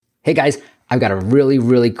Hey guys, I've got a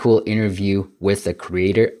really cool interview with the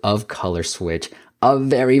creator of Color Switch, a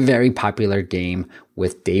very popular game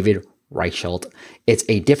with David Reichelt. It's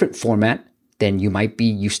a different format than you might be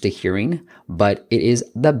used to hearing, but it is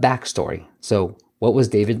the backstory. So what was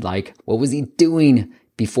David like? What was he doing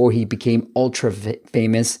before he became ultra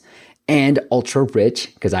famous and ultra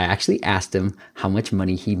rich? Because I actually asked him how much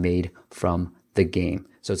money he made from the game.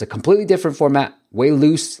 So it's a completely different format, way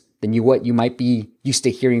loose than what you might be used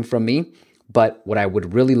to hearing from me. But what I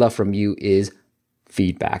would really love from you is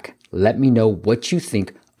feedback. Let me know what you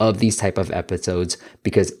think of these type of episodes,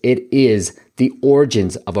 because it is the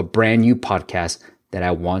origins of a brand new podcast that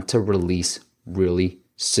I want to release really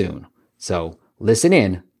soon. So listen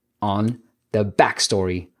in on the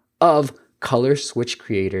backstory of Color Switch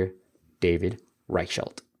creator David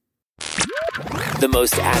Reichelt. The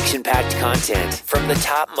most action-packed content from the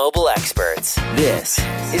top mobile experts. This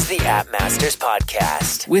is the App Masters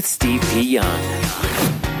Podcast with Steve P. Young.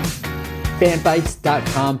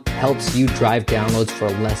 Fanbytes.com helps you drive downloads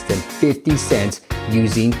for less than 50 cents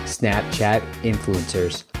using Snapchat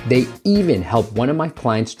influencers. They even help one of my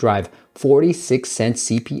clients drive 46-cent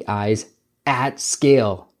CPIs at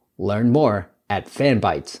scale. Learn more at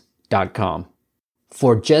fanbytes.com.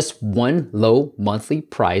 For just one low monthly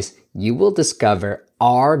price, you will discover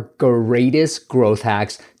our greatest growth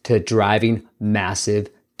hacks to driving massive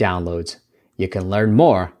downloads. You can learn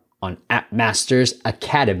more on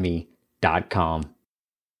appmastersacademy.com.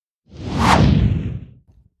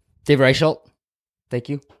 David Reichelt, thank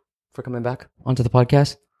you for coming back onto the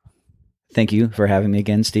podcast. Thank you for having me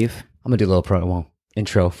again, Steve. I'm going to do a little promo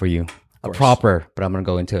intro for you. A proper, but I'm going to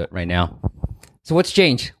go into it right now. So what's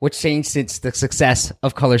changed? What's changed since the success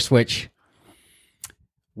of Color Switch?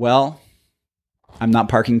 Well, I'm not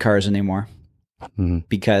parking cars anymore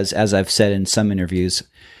because, as I've said in some interviews,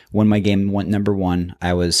 when my game went number one,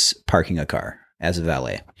 I was parking a car as a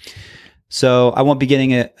valet. So I won't be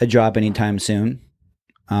getting a job anytime soon.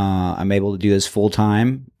 I'm able to do this full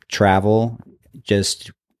time, travel, just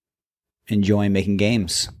enjoy making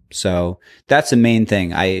games. So that's the main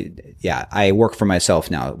thing. I work for myself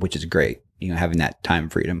now, which is great. Having that time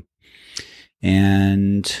freedom.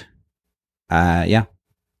 And yeah.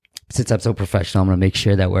 Since I'm so professional, I'm going to make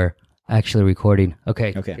sure that we're actually recording.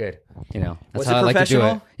 Okay. Good. That's how I like to do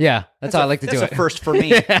it. Yeah, that's how I like to do it. That's a first for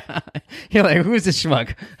me. Yeah. You're like, who's this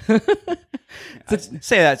schmuck? I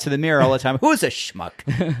say that to the mirror all the time. Who's this schmuck?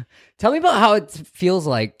 Tell me about how it feels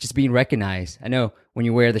like just being recognized. I know when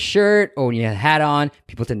you wear the shirt or when you have a hat on,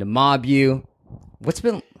 people tend to mob you. What's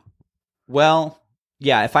been... Well...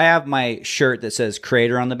 Yeah, if I have my shirt that says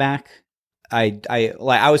creator on the back, I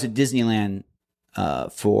was at Disneyland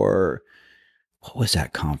for, what was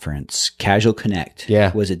that conference? Casual Connect.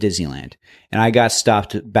 Yeah. Was at Disneyland. And I got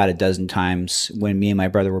stopped about a dozen times when me and my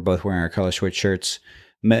brother were both wearing our Color Switch shirts.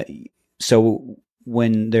 So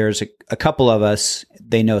when there's a couple of us,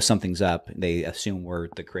 they know something's up. They assume we're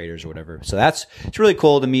the creators or whatever. So it's really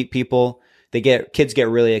cool to meet people. Kids get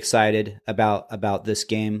really excited about this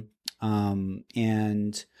game.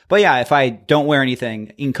 But yeah, if I don't wear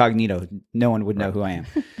anything incognito, no one would know who I am.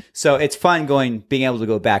 So it's fun being able to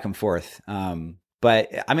go back and forth. But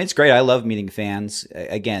I mean, it's great. I love meeting fans.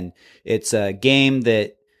 Again, it's a game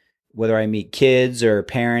that whether I meet kids or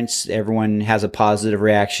parents, everyone has a positive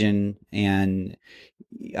reaction, and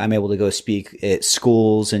I'm able to go speak at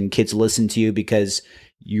schools and kids listen to you because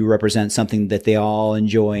you represent something that they all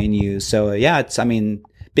enjoy and use. So yeah,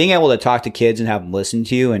 being able to talk to kids and have them listen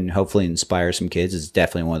to you and hopefully inspire some kids is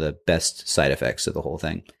definitely one of the best side effects of the whole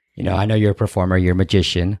thing. I know you're a performer, you're a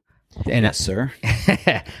magician. And yes, sir.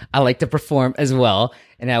 I like to perform as well.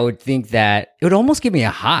 And I would think that it would almost give me a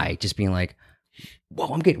high just being like, whoa,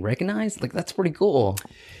 I'm getting recognized? Like, that's pretty cool.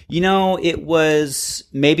 It was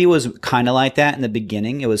kind of like that in the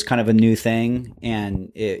beginning. It was kind of a new thing,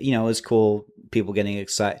 and it was cool. People getting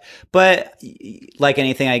excited, but like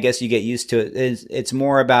anything, I guess you get used to it. It's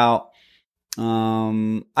more about,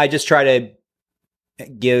 I just try to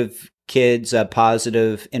give kids a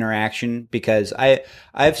positive interaction, because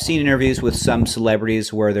I've seen interviews with some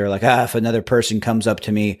celebrities where they're like, if another person comes up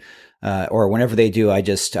to me, or whenever they do, I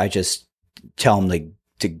just tell them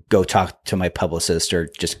to go talk to my publicist or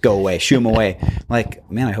just go away, shoo them away. I'm like,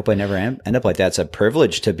 man, I hope I never end up like that. It's a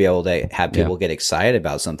privilege to be able to have people get excited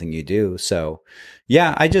about something you do. So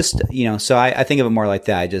yeah, I just, so I think of it more like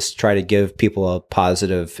that. I just try to give people a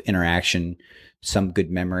positive interaction, some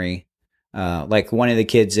good memory. Like one of the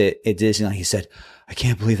kids at Disneyland, he said, I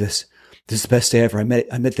can't believe this. This is the best day ever. I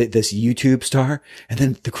met this YouTube star and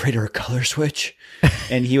then the creator of Color Switch.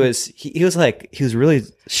 And he was really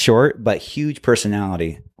short, but huge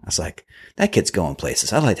personality. was like, that kid's going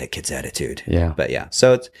places. I like that kid's attitude. Yeah. But yeah,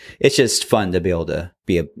 so it's just fun to be able to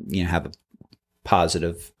have a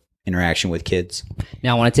positive interaction with kids.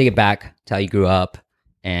 Now I want to take it back to how you grew up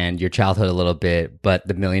and your childhood a little bit, but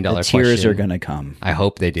the $1 million question. Tears are gonna come. I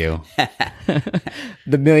hope they do. The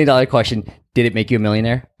 $1 million question: did it make you a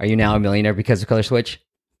millionaire? Are you now a millionaire because of Color Switch?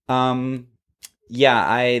 Yeah,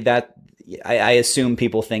 I assume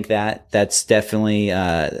people think that. That's definitely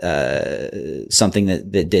something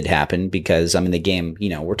that did happen, because I mean the game,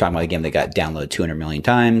 we're talking about a game that got downloaded 200 million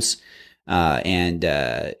times, and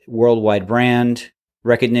worldwide brand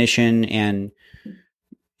recognition, and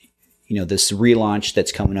this relaunch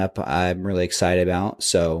that's coming up, I'm really excited about.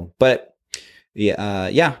 So, but it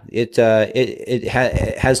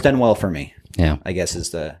has done well for me. Yeah, I guess is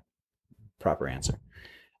the proper answer.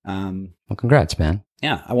 Well, congrats, man.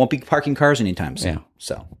 Yeah, I won't be parking cars anytime soon. Yeah.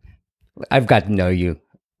 So I've got to know you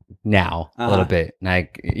now a little bit.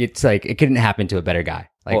 Like it's like it couldn't happen to a better guy.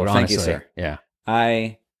 Like, thank honestly, you, sir. Yeah.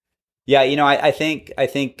 I think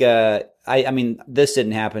I mean, this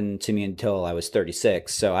didn't happen to me until I was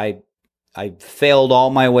 36. So I failed all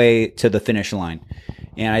my way to the finish line.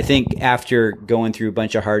 And I think after going through a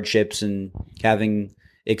bunch of hardships and having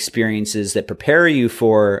experiences that prepare you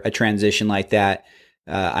for a transition like that,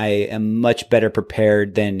 I am much better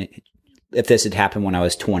prepared than if this had happened when I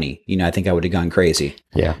was 20. I think I would have gone crazy.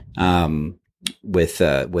 Yeah. With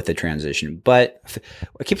the transition, but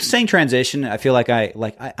I keep saying transition. I feel like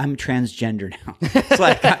I'm transgender now. It's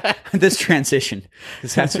like this transition.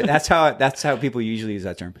 That's how people usually use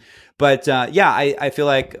that term. But I feel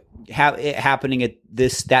like it happening at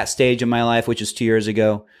that stage of my life, which is 2 years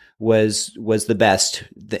ago, was the best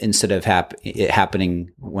instead of it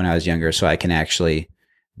happening when I was younger, so I can actually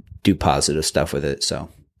do positive stuff with it. So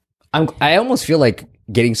I almost feel like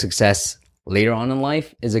getting success later on in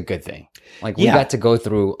life is a good thing. Like we got to go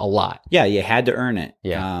through a lot. Yeah, you had to earn it.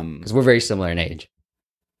 Yeah, because we're very similar in age.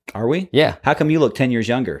 Are we? Yeah. How come you look 10 years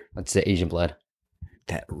younger? That's the Asian blood.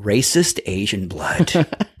 That racist Asian blood.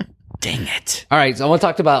 Dang it. All right, so I want to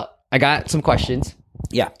talk about. I got some questions.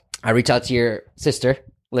 Yeah. I reached out to your sister,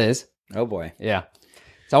 Liz. Oh boy. Yeah.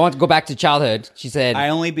 So I want to go back to childhood. She said, I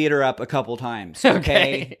only beat her up a couple times.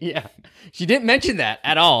 Okay. Yeah. She didn't mention that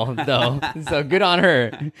at all, though. So good on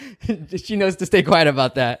her. She knows to stay quiet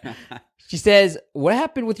about that. She says, what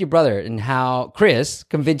happened with your brother and how Chris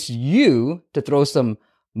convinced you to throw some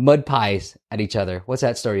mud pies at each other? What's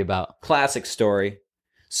that story about? Classic story.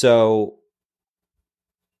 So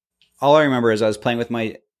all I remember is I was playing with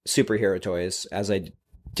my superhero toys, as I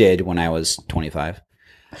did when I was 25.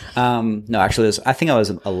 No, actually, I think I was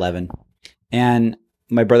 11. And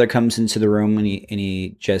my brother comes into the room and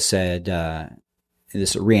he just said,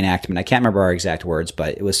 this reenactment. I can't remember our exact words,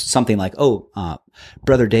 but it was something like,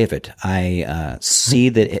 Brother David, I see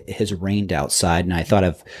that it has rained outside and I thought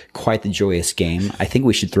of quite the joyous game. I think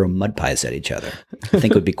we should throw mud pies at each other. I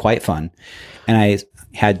think it would be quite fun. And I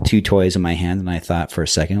had two toys in my hand and I thought for a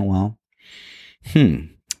second, well,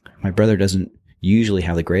 my brother doesn't usually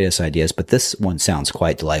have the greatest ideas, but this one sounds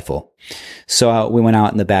quite delightful. So we went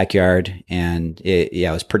out in the backyard and it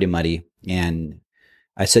was pretty muddy. And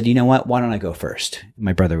I said, you know what? Why don't I go first?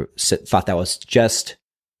 My brother thought that was just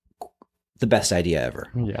the best idea ever.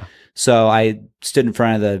 Yeah. So I stood in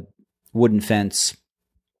front of the wooden fence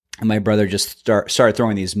and my brother just started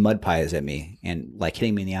throwing these mud pies at me and like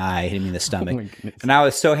hitting me in the eye, hitting me in the stomach. And I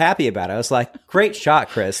was so happy about it. I was like, great shot,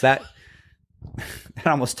 Chris. That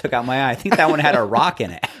almost took out my eye. I think that one had a rock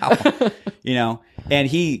in it. Ow. And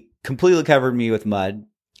he completely covered me with mud.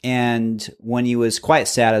 And when he was quite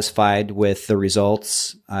satisfied with the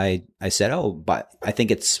results, I said, but I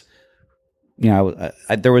think it's,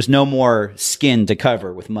 there was no more skin to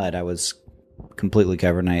cover with mud. I was completely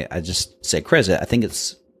covered. And I just said, Chris, I think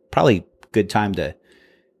it's probably a good time to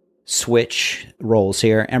switch roles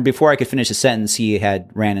here. And before I could finish the sentence, he had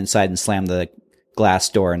ran inside and slammed the glass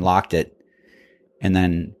door and locked it. And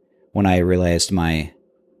then when I realized my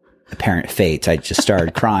apparent fate, I just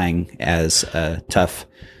started crying as a tough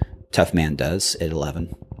man does at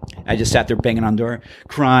 11. I just sat there banging on the door,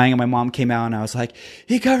 crying, and my mom came out and I was like,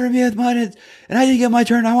 he covered me with mud and I didn't get my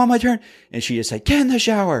turn. I want my turn. And she just said, get in the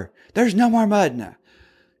shower. There's no more mud now.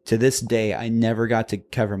 To this day, I never got to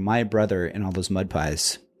cover my brother in all those mud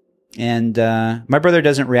pies. And my brother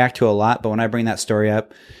doesn't react to a lot, but when I bring that story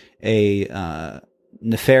up, a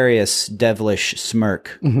nefarious, devilish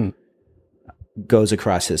smirk goes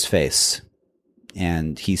across his face,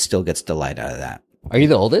 and he still gets delight out of that. Are you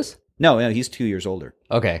the oldest? No, he's 2 years older.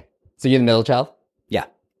 Okay. So you're the middle child? Yeah,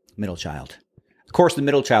 middle child. Of course, the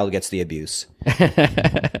middle child gets the abuse.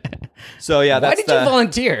 So yeah, Why did you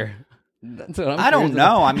volunteer? That's what I don't curious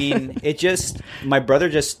know. I mean, my brother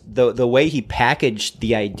the way he packaged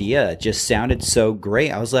the idea just sounded so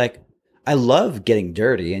great. I was like, I love getting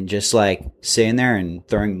dirty and just like sitting there and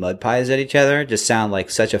throwing mud pies at each other. Just sound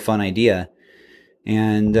like such a fun idea.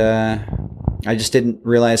 And I just didn't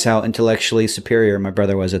realize how intellectually superior my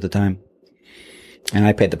brother was at the time. And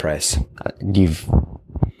I paid the price. I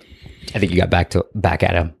think you got back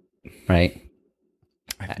at him, right?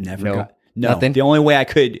 I've never No. got... No, Nothing? the only way I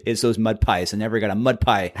could is those mud pies. I never got a mud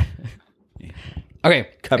pie. Okay,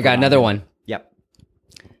 I got another one. Yep.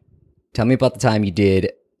 Tell me about the time you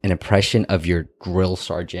did an impression of your drill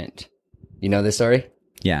sergeant. You know this story?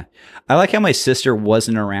 Yeah. I like how my sister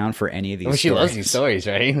wasn't around for any of these Well, she stories. loves these stories,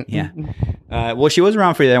 right? Yeah. Well, she was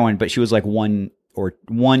around for the other one, but she was like 1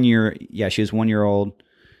 year. Yeah, she was 1 year old.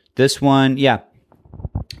 This one, yeah.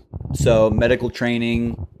 So medical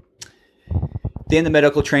training. At the end of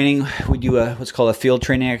medical training, we do what's called a field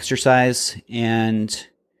training exercise, and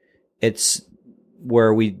it's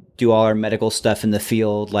where we do all our medical stuff in the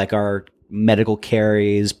field, like our medical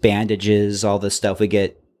carries, bandages, all this stuff. We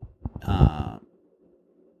get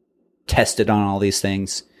tested on all these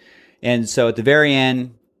things. And so at the very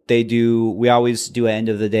end, we always do an end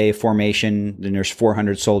of the day formation. Then there's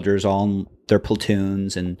 400 soldiers all in their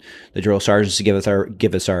platoons, and the drill sergeants to give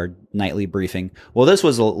us our nightly briefing. Well, this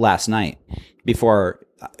was last night before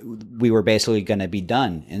we were basically going to be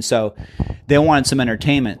done. And so they wanted some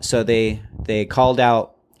entertainment. So they called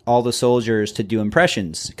out all the soldiers to do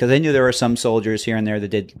impressions, because they knew there were some soldiers here and there that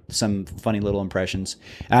did some funny little impressions.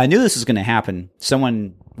 And I knew this was going to happen.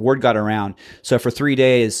 Word got around. So for 3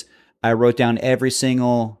 days, I wrote down every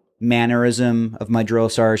single mannerism of my drill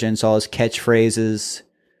sergeants, all his catchphrases,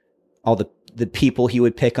 all the people he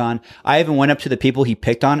would pick on. I even went up to the people he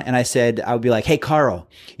picked on, and I would be like, "Hey, Carl,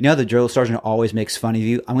 you know the drill sergeant always makes fun of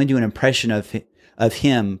you. I'm going to do an impression of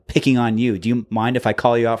him picking on you. Do you mind if I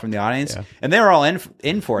call you out from the audience?" Yeah. And they were all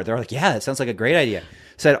in for it. They were like, "Yeah, that sounds like a great idea."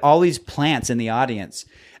 So I had all these plants in the audience.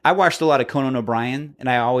 I watched a lot of Conan O'Brien, and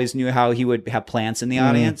I always knew how he would have plants in the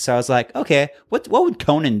audience. So I was like, okay, what would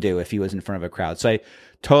Conan do if he was in front of a crowd? So I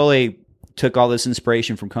totally took all this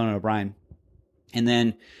inspiration from Conan O'Brien. And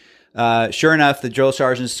then, sure enough, the drill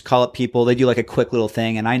sergeants call up people. They do like a quick little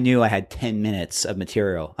thing, and I knew I had 10 minutes of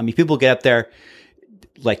material. I mean, people get up there,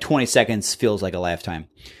 like 20 seconds feels like a lifetime.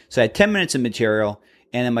 So I had 10 minutes of material,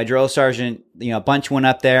 and then my drill sergeant, a bunch went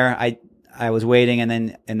up there. I was waiting, and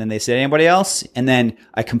then they said, "Anybody else?" And then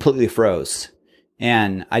I completely froze,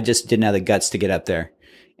 and I just didn't have the guts to get up there.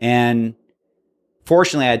 And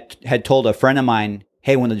fortunately, I had told a friend of mine,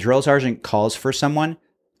 "Hey, when the drill sergeant calls for someone,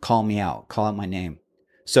 call me out, call out my name."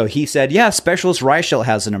 So he said, "Yeah, Specialist Reichelt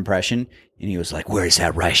has an impression." And he was like, "Where's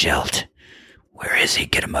that Reichelt? Where is he?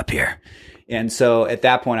 Get him up here." And so at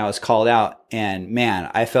that point, I was called out, and man,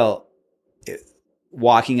 I felt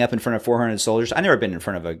walking up in front of 400 soldiers. I've never been in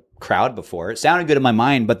front of a crowd before. It sounded good in my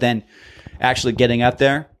mind, but then actually getting up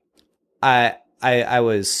there, I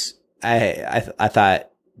thought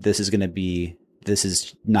this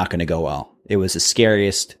is not going to go well. It was the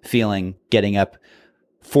scariest feeling, getting up,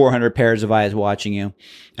 400 pairs of eyes watching you.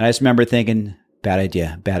 And I just remember thinking, bad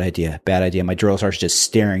idea, bad idea, bad idea. My drill sergeant's just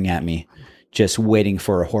staring at me, just waiting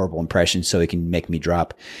for a horrible impression so he can make me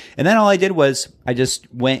drop. And then all I did was I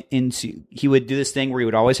just went into, he would do this thing where he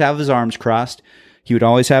would always have his arms crossed. He would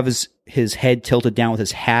always have his head tilted down with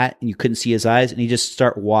his hat, and you couldn't see his eyes, and he'd just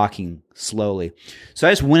start walking slowly. So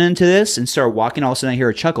I just went into this and started walking. All of a sudden I hear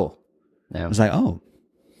a chuckle. Yeah. I was like, oh,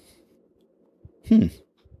 maybe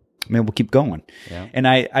we'll keep going. Yeah. And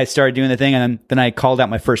I started doing the thing, and then I called out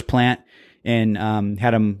my first plant, and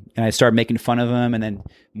had him, and I started making fun of him, and then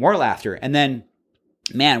more laughter. And then,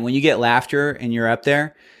 man, when you get laughter and you're up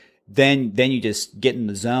there, then you just get in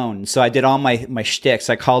the zone. So I did all my shticks.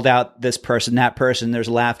 I called out this person, that person. There's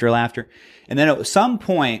laughter. And then at some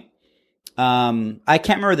point, I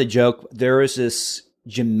can't remember the joke. There was this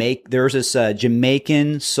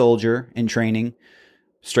Jamaican soldier in training,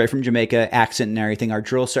 straight from Jamaica, accent and everything. Our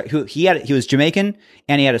drill sergeant, he was Jamaican,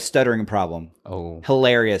 and he had a stuttering problem. Oh,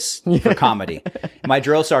 hilarious for comedy. And my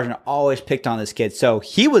drill sergeant always picked on this kid, so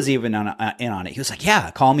he was even in on it. He was like, "Yeah,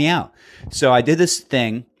 call me out." So I did this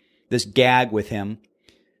gag with him,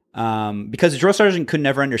 because the drill sergeant could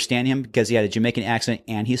never understand him because he had a Jamaican accent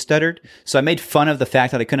and he stuttered. So I made fun of the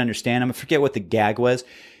fact that I couldn't understand him. I forget what the gag was.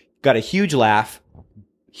 Got a huge laugh.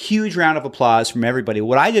 Huge round of applause from everybody.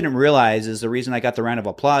 What I didn't realize is the reason I got the round of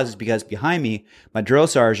applause is because behind me, my drill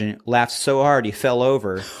sergeant laughed so hard he fell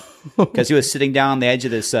over because he was sitting down on the edge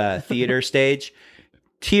of this theater stage,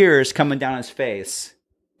 tears coming down his face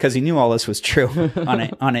because he knew all this was true on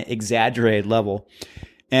an exaggerated level.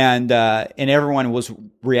 and everyone was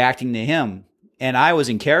reacting to him. And I was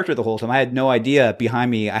in character the whole time. I had no idea. Behind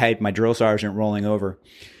me, I had my drill sergeant rolling over.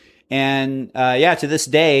 And to this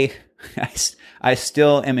day, I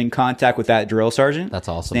still am in contact with that drill sergeant. That's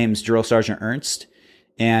awesome. His name's Drill Sergeant Ernst.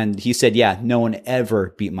 And he said, yeah, no one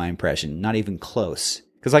ever beat my impression. Not even close.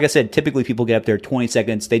 Because like I said, typically people get up there 20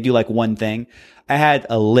 seconds. They do like one thing. I had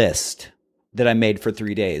a list that I made for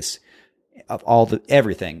 3 days of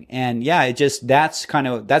everything. And yeah, that's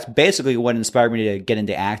basically what inspired me to get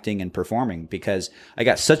into acting and performing, because I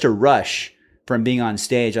got such a rush from being on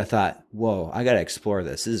stage. I thought, whoa, I got to explore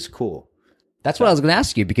this. This is cool. That's what I was going to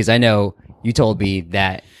ask you, because I know you told me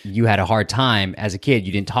that you had a hard time as a kid.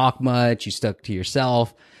 You didn't talk much. You stuck to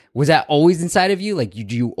yourself. Was that always inside of you? Like,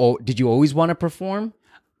 did you always want to perform?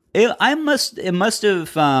 It must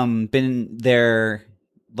have been there,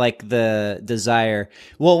 like the desire.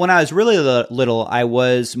 Well, when I was really little, I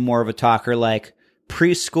was more of a talker. Like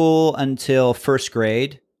preschool until first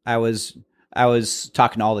grade, I was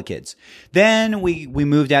talking to all the kids. Then we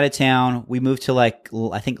moved out of town. We moved to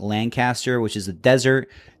I think Lancaster, which is the desert.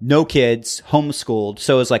 No kids, homeschooled.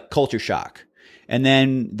 So it was like culture shock. And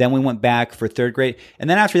then we went back for third grade. And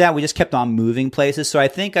then after that, we just kept on moving places. So I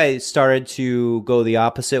think I started to go the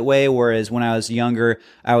opposite way. Whereas when I was younger,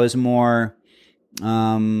 I was more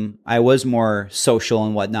social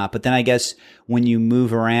and whatnot. But then I guess when you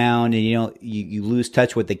move around and you lose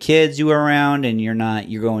touch with the kids you were around, and you're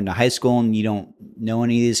going to high school and you don't know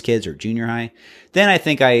any of these kids, or junior high, then I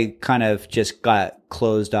think I kind of just got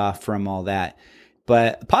closed off from all that.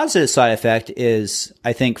 But a positive side effect is,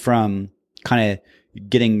 I think, from kind of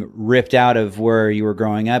getting ripped out of where you were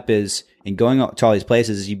growing up and going to all these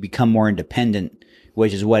places, you become more independent,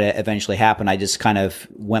 which is what eventually happened. I just kind of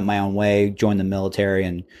went my own way, joined the military,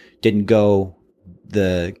 and didn't go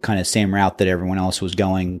the kind of same route that everyone else was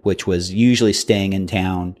going, which was usually staying in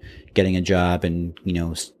town, getting a job, and,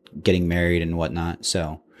 getting married and whatnot.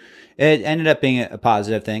 So it ended up being a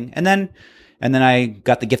positive thing. And then I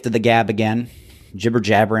got the gift of the gab again, jibber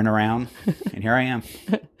jabbering around, and here I am.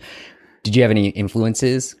 Did you have any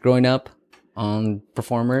influences growing up on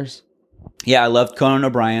performers? Yeah, I loved Conan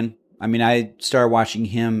O'Brien. I mean, I started watching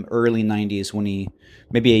him early 90s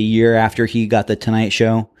maybe a year after he got the Tonight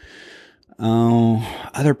Show.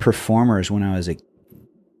 Other performers when I was a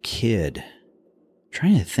kid. I'm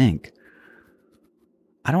trying to think.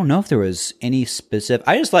 I don't know if there was any specific.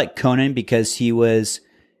 I just like Conan because he was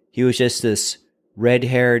just this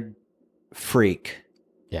red-haired freak.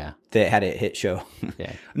 Yeah. That had a hit show.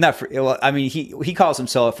 Yeah. He calls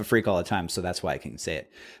himself a freak all the time, so that's why I can say it.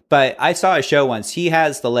 But I saw a show once. He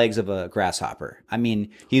has the legs of a grasshopper. I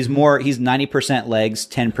mean, he's 90% legs,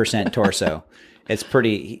 10% torso. It's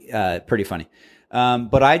pretty funny.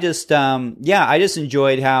 But I just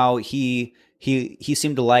enjoyed how he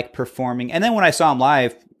seemed to like performing. And then when I saw him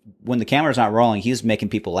live, when the camera's not rolling, he's making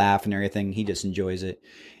people laugh and everything. He just enjoys it.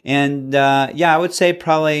 And, I would say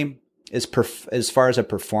probably, as far as a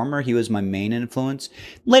performer, he was my main influence.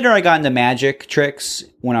 Later, I got into magic tricks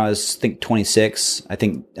when I was, 26. I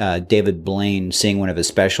think David Blaine, seeing one of his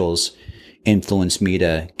specials, influenced me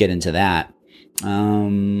to get into that.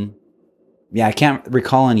 I can't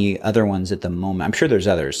recall any other ones at the moment. I'm sure there's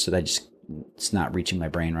others, so it's not reaching my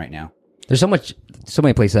brain right now. There's so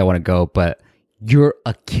many places I want to go, but you're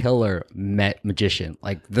a killer magician.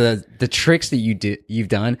 Like the tricks that you've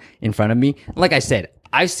done in front of me. Like I said,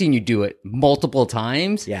 I've seen you do it multiple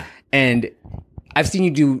times. Yeah. And I've seen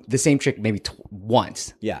you do the same trick maybe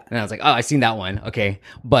once. Yeah. And I was like, oh, I've seen that one. Okay.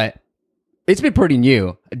 But it's been pretty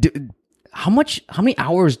new. How many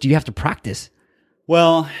hours do you have to practice?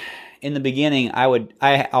 Well, in the beginning,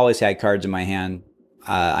 I always had cards in my hand.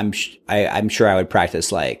 I'm sure I would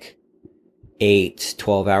practice like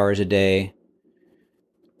 12 hours a day,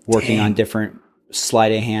 working on different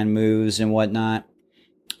sleight of hand moves and whatnot.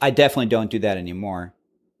 I definitely don't do that anymore.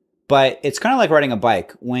 But it's kind of like riding a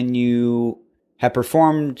bike. When you have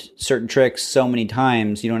performed certain tricks so many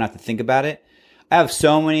times, you don't have to think about it. I have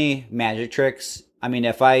so many magic tricks. I mean,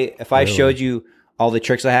 if I really showed you all the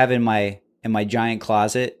tricks I have in my giant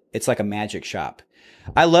closet, it's like a magic shop.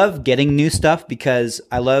 I love getting new stuff because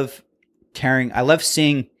I love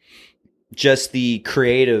seeing just the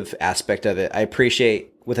creative aspect of it. I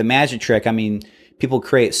appreciate with a magic trick, I mean, people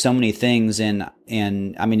create so many things and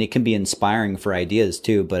I mean, it can be inspiring for ideas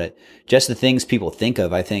too, but just the things people think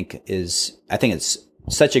of, I think it's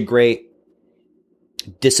such a great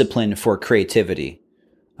discipline for creativity.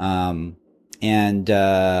 But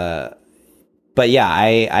yeah,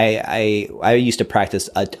 I used to practice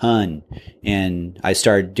a ton, and I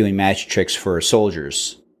started doing magic tricks for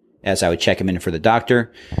soldiers as I would check him in for the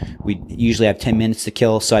doctor. We usually have 10 minutes to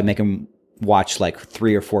kill, so I'd make him watch like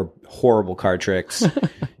 3 or 4 horrible card tricks.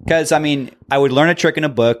 Because, I mean, I would learn a trick in a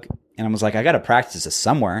book, and I was like, I got to practice this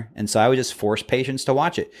somewhere. And so I would just force patients to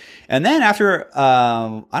watch it. And then after,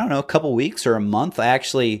 I don't know, a couple weeks or a month,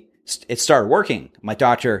 it started working. My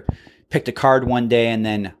doctor picked a card one day, and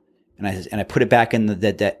I put it back in the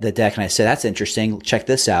deck, and I said, that's interesting. Check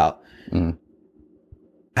this out. I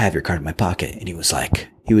have your card in my pocket. And he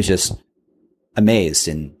was just amazed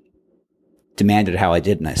and demanded how I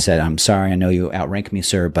did. And I said, I'm sorry. I know you outrank me,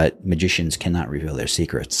 sir, but magicians cannot reveal their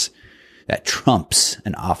secrets. That trumps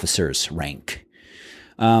an officer's rank.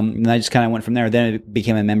 And I just kind of went from there. Then I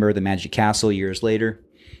became a member of the Magic Castle years later.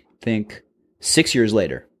 I think 6 years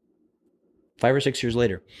later. 5 or 6 years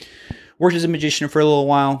later. Worked as a magician for a little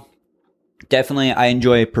while. Definitely, I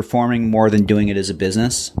enjoy performing more than doing it as a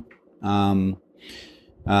business.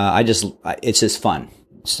 It's just fun.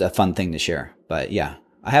 It's a fun thing to share. But yeah,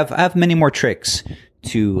 I have many more tricks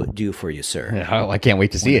to do for you, sir. Oh, I can't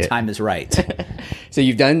wait to see when it. The time is right. So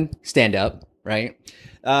you've done stand up, right?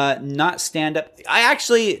 Not stand up. I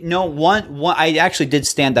actually I actually did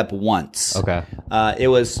stand up once. Okay. I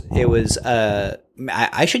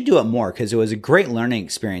should do it more because it was a great learning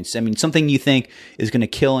experience. I mean, something you think is going to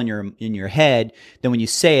kill in your head, then when you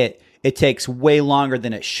say it, it takes way longer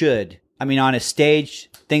than it should. I mean, on a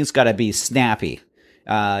stage, things got to be snappy.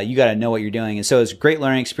 You got to know what you're doing. And so it was a great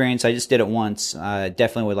learning experience. I just did it once.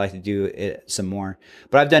 Definitely would like to do it some more.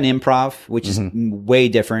 But I've done improv, which is way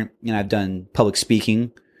different. And I've done public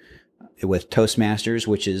speaking with Toastmasters,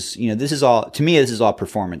 which is, this is all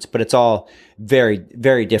performance, but it's all very,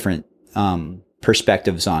 very different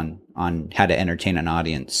perspectives on how to entertain an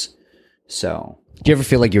audience. So, do you ever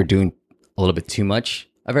feel like you're doing a little bit too much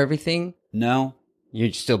of everything? No.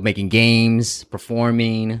 You're still making games,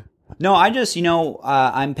 performing? No, I just,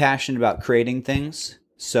 I'm passionate about creating things.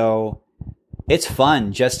 So it's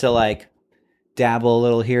fun just to like dabble a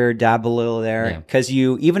little here, dabble a little there. Because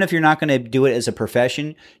even if you're not going to do it as a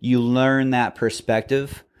profession, you learn that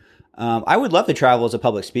perspective. I would love to travel as a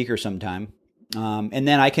public speaker sometime. And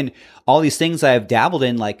then all these things I've dabbled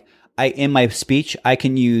in, like in my speech, I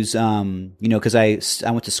can use, because I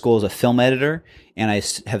went to school as a film editor and I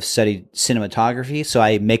have studied cinematography. So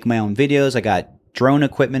I make my own videos. I got drone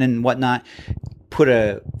equipment and whatnot, put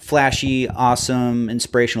a flashy, awesome,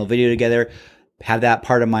 inspirational video together, have that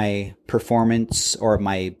part of my performance or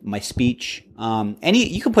my speech.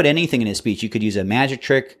 You can put anything in a speech. You could use a magic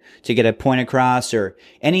trick to get a point across, or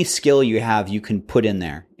any skill you have, you can put in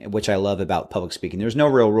there, which I love about public speaking. There's no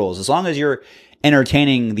real rules. As long as you're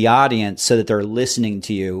entertaining the audience so that they're listening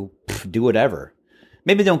to you, do whatever.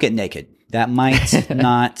 Maybe don't get naked. That might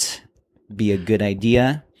not be a good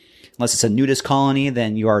idea. Unless it's a nudist colony,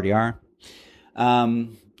 then you already are.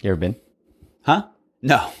 You ever been? Huh?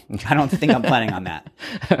 No, I don't think I'm planning on that.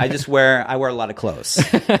 I wear a lot of clothes.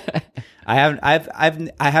 I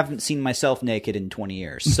haven't seen myself naked in 20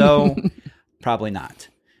 years, so probably not.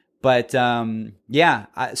 But so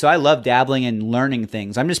I love dabbling and learning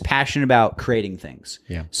things. I'm just passionate about creating things.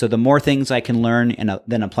 Yeah. So the more things I can learn and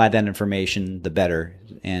then apply that information, the better,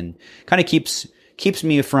 and kind of keeps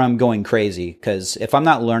me from going crazy. Because if I'm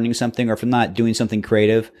not learning something or if I'm not doing something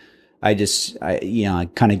creative, I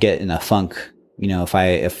kind of get in a funk.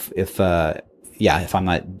 If I'm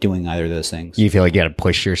not doing either of those things. You feel like you got to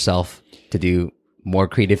push yourself to do more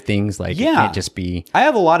creative things? Like, it can't just be... I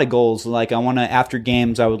have a lot of goals. Like, after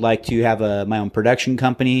games, I would like to have my own production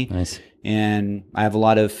company. Nice. And I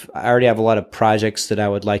already have a lot of projects that I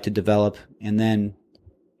would like to develop. And then,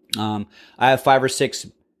 I have 5 or 6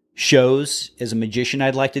 shows as a magician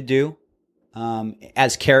I'd like to do,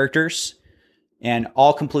 as characters, and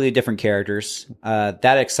all completely different characters.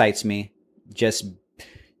 That excites me. Just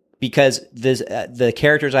because the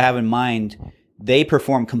characters I have in mind, they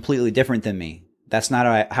perform completely different than me. That's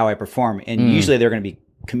not how I perform. And usually they're going to be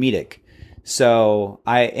comedic. So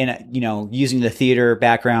using the theater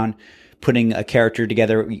background, putting a character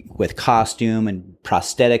together with costume and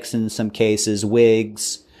prosthetics in some cases,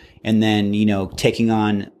 wigs, and then, taking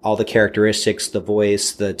on all the characteristics, the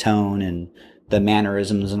voice, the tone, and the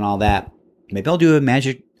mannerisms and all that. Maybe I'll do a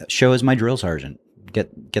magic show as my drill sergeant.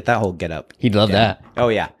 Get that whole get up. He'd love that. Oh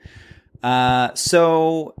yeah. There's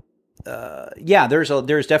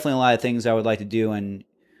definitely a lot of things I would like to do, and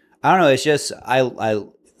I don't know. It's just I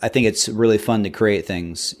think it's really fun to create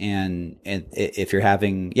things, and if you're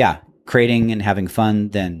creating and having fun,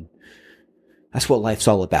 then that's what life's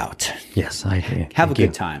all about. Yes, I agree. Have a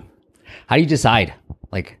good time. How do you decide?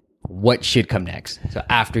 Like, what should come next. So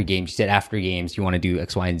after games, you said after games, you want to do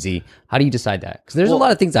X, Y, and Z. How do you decide that? Because there's a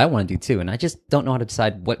lot of things I want to do too, and I just don't know how to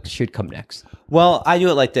decide what should come next. Well, I do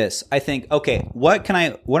it like this. I think, okay, what can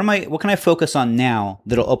I focus on now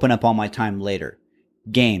that'll open up all my time later?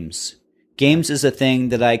 Games. Games is a thing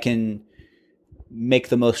that I can make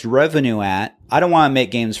the most revenue at. I don't want to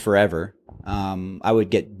make games forever. I would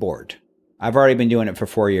get bored. I've already been doing it for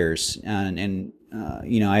 4 years, and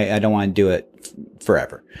I don't want to do it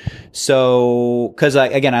forever. So, because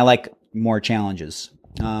I like more challenges.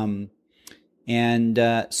 So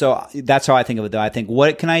that's how I think of it, though. I think,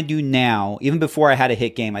 what can I do now? Even before I had a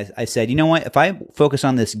hit game, I said, you know what? If I focus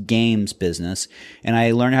on this games business and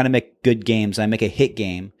I learn how to make good games, I make a hit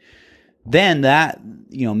game, then that,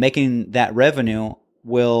 making that revenue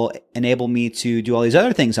will enable me to do all these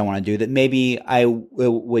other things I want to do that maybe it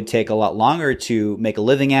would take a lot longer to make a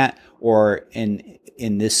living at, or in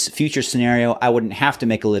this future scenario, I wouldn't have to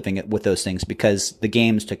make a living with those things because the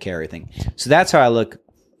games took care of everything. So that's how I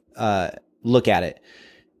look at it.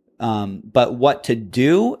 But what to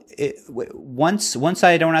do once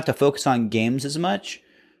I don't have to focus on games as much,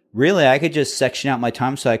 really, I could just section out my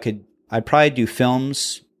time. So I'd probably do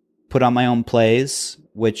films, put on my own plays,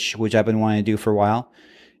 which I've been wanting to do for a while,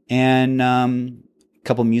 and a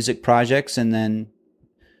couple music projects, and then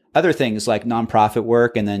other things like nonprofit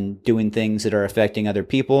work, and then doing things that are affecting other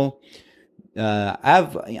people. I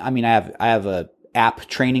have a app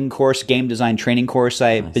training course, game design training course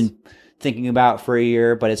I've been thinking about for a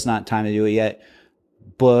year, but it's not time to do it yet.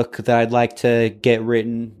 Book that I'd like to get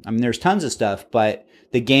written. I mean, there's tons of stuff, but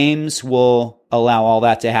the games will allow all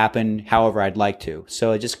that to happen however I'd like to.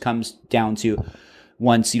 So it just comes down to,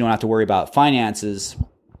 once you don't have to worry about finances,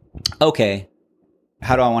 okay,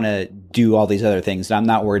 how do I want to do all these other things? I'm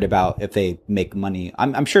not worried about if they make money.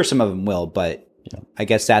 I'm sure some of them will, but I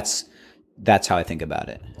guess that's how I think about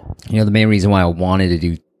it. The main reason why I wanted to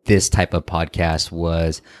do this type of podcast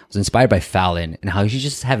was I was inspired by Fallon and how he's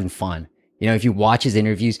just having fun. If you watch his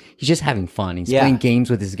interviews, he's just having fun. He's playing games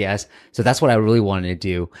with his guests. So that's what I really wanted to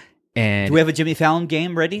do. And do we have a Jimmy Fallon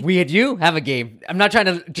game ready? We do have a game. I'm not trying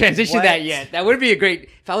to transition that yet. That would be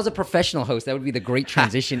if I was a professional host, that would be the great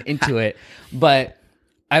transition into it. But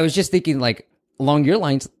I was just thinking, like, along your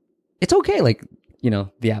lines, it's okay. Like,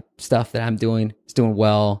 the app stuff that I'm doing is doing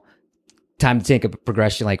well. Time to take a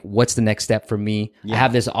progression. Like, what's the next step for me? Yeah. I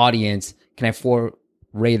have this audience. Can I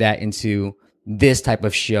foray that into this type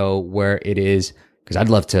of show where it is? Because I'd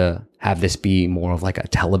love to have this be more of like a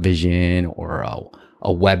television or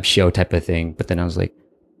a web show type of thing. But then I was like,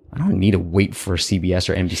 I don't need to wait for CBS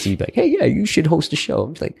or NBC to be like, hey, yeah, you should host a show.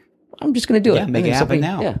 I'm just like, I'm just going to do it. Make it happen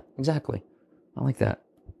now. Yeah, exactly. I like that.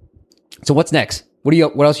 So what's next? What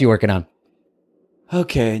else are you working on?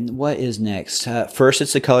 Okay, what is next? First,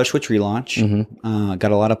 it's the Color Switch relaunch. Mm-hmm.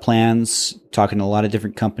 Got a lot of plans, talking to a lot of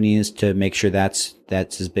different companies to make sure that's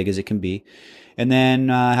as big as it can be. And then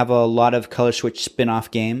have a lot of Color Switch spin-off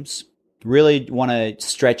games. Really want to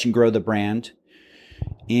stretch and grow the brand.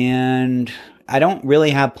 And I don't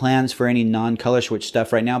really have plans for any non-Color Switch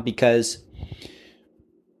stuff right now because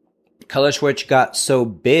Color Switch got so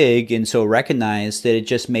big and so recognized that it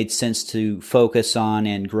just made sense to focus on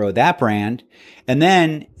and grow that brand. And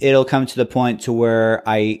then it'll come to the point to where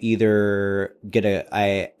I either get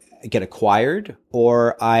acquired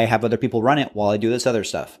or I have other people run it while I do this other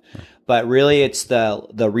stuff. Right. But really it's the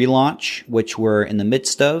relaunch, which we're in the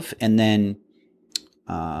midst of. And then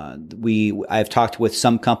I've talked with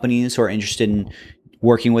some companies who are interested in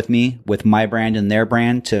working with me, with my brand and their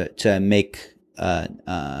brand to make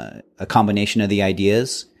a combination of the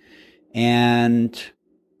ideas. And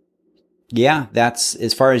yeah, that's,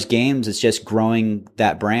 as far as games, it's just growing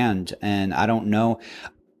that brand. And I don't know,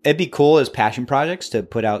 it'd be cool as passion projects to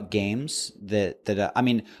put out games that I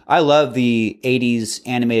mean, I love the 80s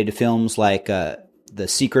animated films like The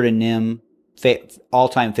Secret of Nim,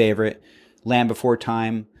 all-time favorite, Land Before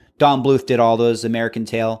Time. Don Bluth did all those, American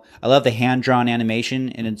Tail. I love the hand-drawn animation,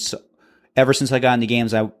 and it's ever since I got into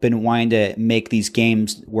games, I've been wanting to make these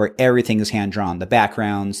games where everything is hand-drawn, the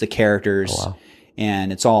backgrounds, the characters,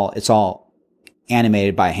 and it's all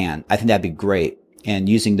animated by hand. I think that'd be great. And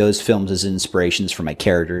using those films as inspirations for my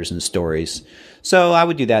characters and stories. So I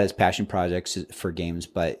would do that as passion projects for games.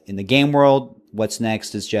 But in the game world, what's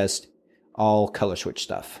next is just all Color Switch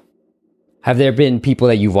stuff. Have there been people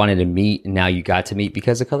that you've wanted to meet and now you got to meet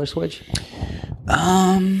because of Color Switch?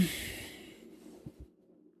 I'm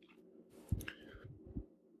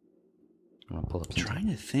trying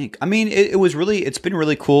to think. I mean, it's been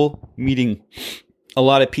really cool meeting a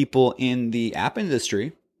lot of people in the app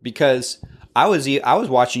industry because I was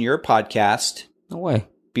watching your podcast. No way.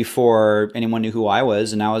 before anyone knew who I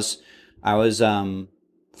was, and I was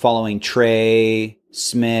following Trey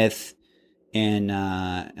Smith and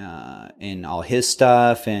all his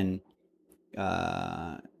stuff, and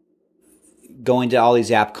going to all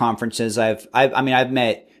these app conferences. I've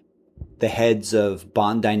met the heads of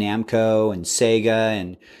Bandai Namco and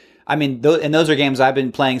Sega, and those are games I've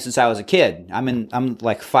been playing since I was a kid. I'm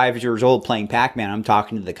like 5 years old playing Pac-Man. I'm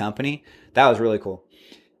talking to the company. That was really cool.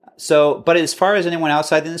 So, but as far as anyone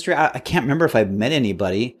outside the industry, I can't remember if I've met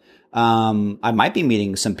anybody. I might be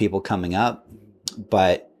meeting some people coming up,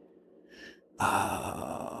 but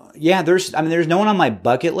yeah, there's no one on my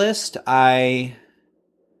bucket list. I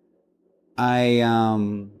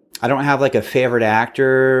don't have like a favorite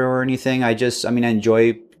actor or anything. I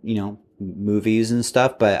enjoy, movies and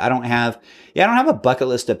stuff, but I don't have a bucket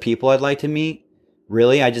list of people I'd like to meet.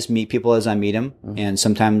 Really, I just meet people as I meet them. Mm-hmm. And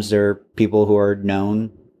sometimes they're people who are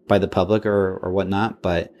known by the public or whatnot.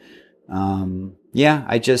 But, yeah,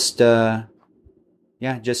 I take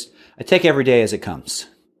every day as it comes.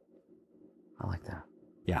 I like that.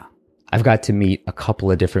 Yeah. I've got to meet a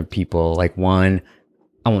couple of different people, like one,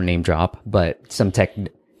 I won't name drop, but some tech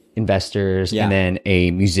investors, and then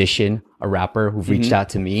a musician, a rapper who've reached out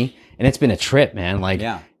to me, and it's been a trip, man. Like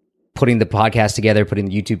putting the podcast together, putting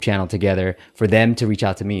the YouTube channel together, for them to reach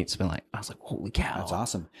out to me, it's been like, I was like, holy cow. That's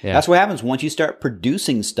awesome. Yeah. That's what happens once you start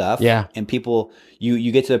producing stuff. Yeah. And people,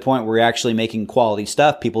 you get to the point where you're actually making quality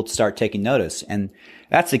stuff, people start taking notice. And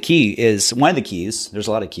that's the key, is one of the keys. There's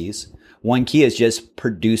a lot of keys. One key is just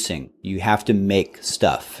producing. You have to make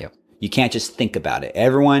stuff. Yep. You can't just think about it.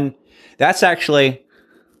 That's actually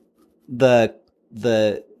when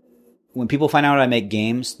people find out I make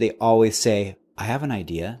games, they always say, I have an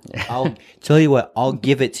idea. I'll tell you what, I'll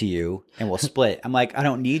give it to you and we'll split. I'm like, I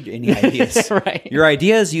don't need any ideas. Right. Your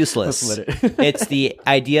idea is useless. We'll split it. It's the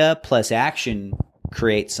idea plus action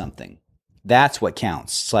creates something. That's what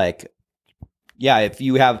counts. It's like, yeah, if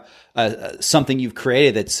you have something you've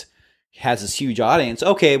created that's has this huge audience,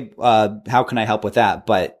 okay, how can I help with that?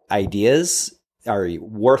 But ideas are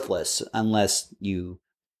worthless unless you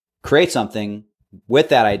create something with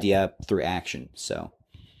that idea through action. So,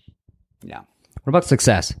 yeah. What about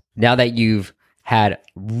success? Now that you've had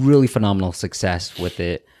really phenomenal success with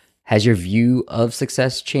it, has your view of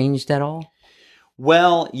success changed at all?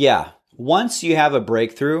 Well, yeah. Once you have a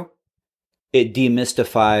breakthrough, it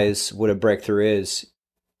demystifies what a breakthrough is.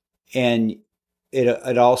 And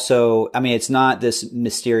it also, it's not this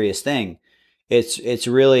mysterious thing. It's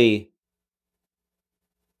really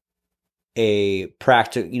a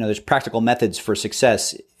practical, there's practical methods for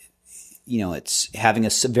success. It's having a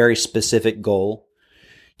very specific goal,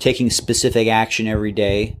 taking specific action every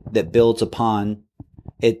day that builds upon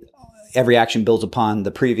it. Every action builds upon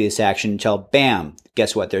the previous action until, bam,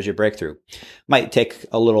 guess what? There's your breakthrough. Might take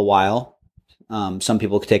a little while. Some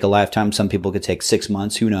people could take a lifetime. Some people could take 6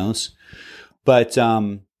 months. Who knows? But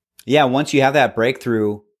yeah, once you have that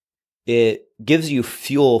breakthrough, it gives you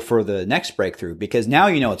fuel for the next breakthrough, because now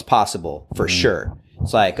you know it's possible for sure.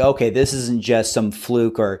 It's like, okay, this isn't just some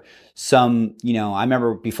fluke or some, I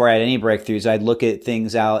remember before I had any breakthroughs, I'd look at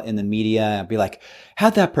things out in the media and I'd be like,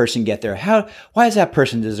 how'd that person get there? Why does that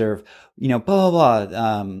person deserve, blah, blah,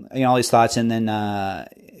 blah, all these thoughts. And then,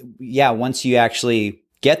 once you actually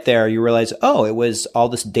get there, you realize, oh, it was all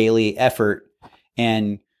this daily effort.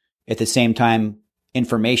 And at the same time,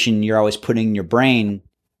 information you're always putting in your brain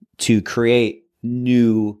to create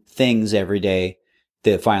new things every day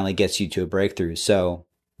that finally gets you to a breakthrough. So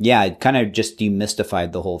yeah, it kind of just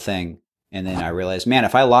demystified the whole thing. And then I realized, man,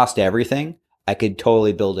 if I lost everything, I could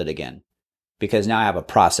totally build it again, because now I have a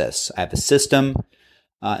process. I have a system.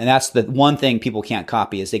 And that's the one thing people can't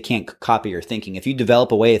copy, is they can't copy your thinking. If you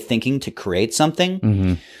develop a way of thinking to create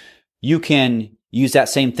something, you can use that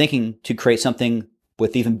same thinking to create something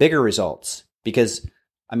with even bigger results. Because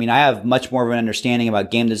I have much more of an understanding about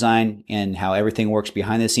game design and how everything works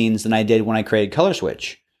behind the scenes than I did when I created Color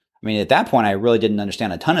Switch. At that point, I really didn't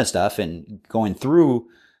understand a ton of stuff, and going through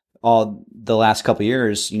all the last couple of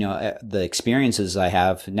years, the experiences I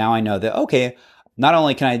have, now I know that, okay, not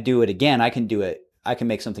only can I do it again, I can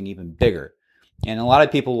make something even bigger. And a lot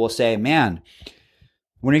of people will say, man,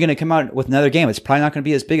 when are you going to come out with another game? It's probably not going to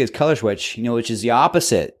be as big as Color Switch, which is the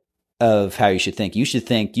opposite of how you should think.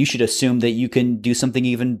 You should assume that you can do something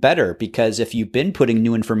even better, because if you've been putting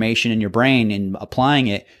new information in your brain and applying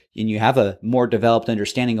it, and you have a more developed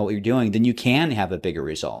understanding of what you're doing, then you can have a bigger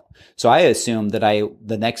result. So I assume that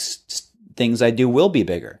the next things I do will be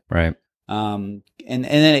bigger. Right. And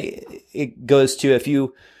then it goes to, if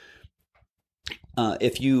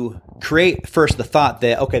you create first the thought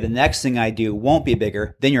that, okay, the next thing I do won't be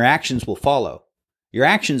bigger, then your actions will follow. Your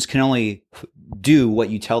actions can only do what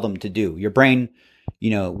you tell them to do. Your brain,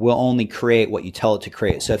 will only create what you tell it to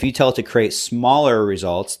create. So if you tell it to create smaller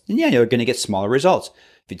results, then you're going to get smaller results.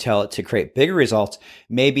 If you tell it to create bigger results,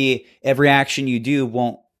 maybe every action you do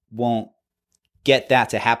won't get that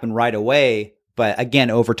to happen right away. But again,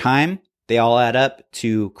 over time, they all add up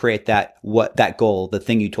to create that goal, the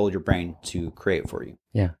thing you told your brain to create for you.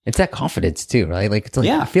 Yeah. It's that confidence too, right?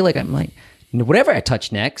 I feel like I'm like, whatever I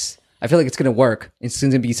touch next, I feel like it's going to work. It's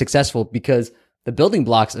going to be successful because the building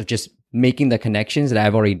blocks of just making the connections that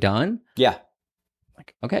I've already done. Yeah.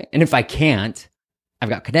 Like, okay. And if I can't, I've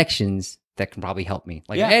got connections that can probably help me.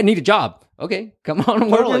 Like, Yeah. hey, I need a job. Okay. Come on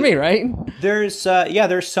and work for me, right? There's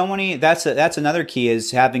so many, that's another key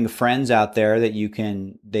is having friends out there that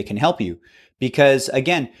they can help you. Because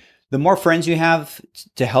again, the more friends you have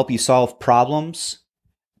to help you solve problems,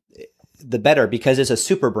 the better, because it's a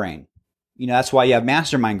super brain. That's why you have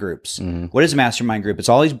mastermind groups. Mm-hmm. What is a mastermind group? It's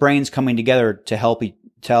all these brains coming together to help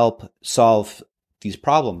solve these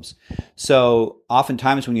problems. So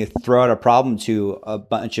oftentimes when you throw out a problem to a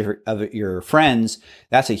bunch of your friends,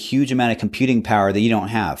 that's a huge amount of computing power that you don't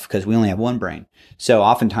have because we only have one brain. So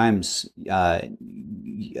oftentimes the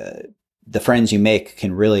friends you make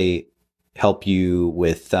can really help you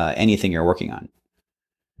with anything you're working on.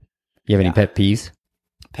 You have any pet peeves?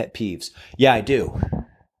 Pet peeves. Yeah, I do.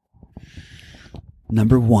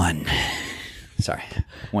 Number 1. Sorry.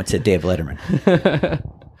 Once said Dave Letterman.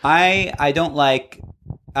 I don't like,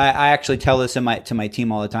 I actually tell this to my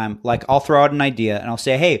team all the time. Like I'll throw out an idea and I'll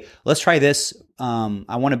say, hey, let's try this.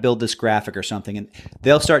 I want to build this graphic or something. And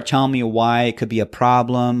they'll start telling me why it could be a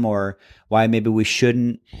problem or why maybe we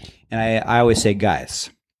shouldn't. And I always say, guys,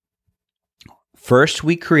 first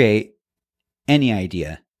we create any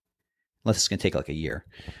idea. Unless it's going to take like a year.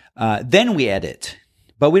 Then we edit,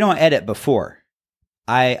 but we don't edit before.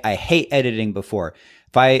 I hate editing before.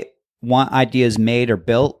 If I want ideas made or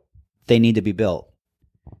built, they need to be built.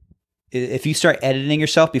 If you start editing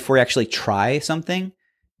yourself before you actually try something,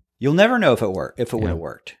 you'll never know if it would have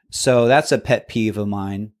worked. So that's a pet peeve of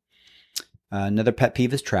mine. Another pet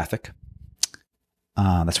peeve is traffic.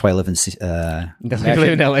 That's why I live in. That's why I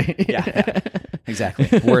live in LA. yeah,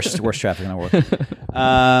 exactly. Worst traffic in the world.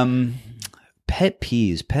 Pet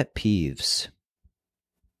peeves.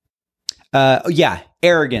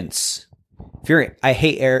 Arrogance. I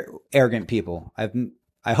hate arrogant people.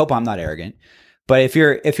 I hope I'm not arrogant, but if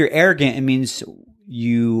you're arrogant, it means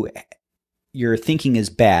your thinking is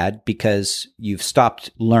bad because you've stopped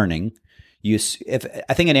learning. I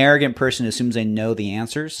think an arrogant person assumes they know the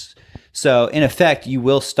answers. So in effect, you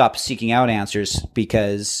will stop seeking out answers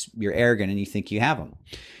because you're arrogant and you think you have them.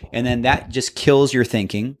 And then that just kills your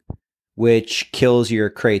thinking, which kills your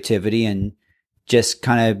creativity and just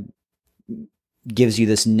kind of gives you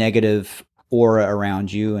this negative aura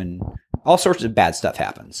around you and all sorts of bad stuff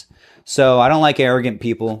happens. So I don't like arrogant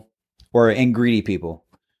people and greedy people.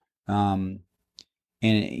 And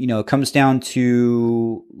it comes down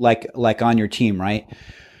to like on your team, right?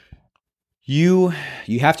 You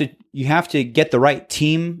have to get the right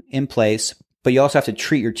team in place, but you also have to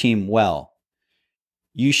treat your team well.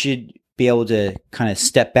 You should be able to kind of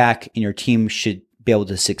step back, and your team should be able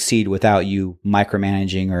to succeed without you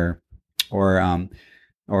micromanaging or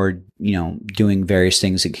doing various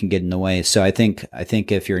things that can get in the way. So I think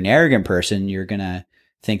if you're an arrogant person, you're gonna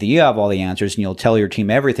think that you have all the answers, and you'll tell your team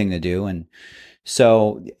everything to do. And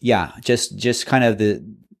so just kind of the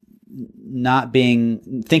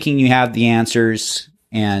thinking you have the answers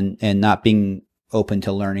and not being open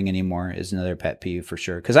to learning anymore is another pet peeve for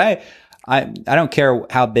sure. Because I don't care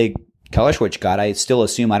how big Color Switch got. I still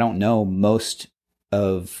assume I don't know most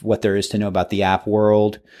of what there is to know about the app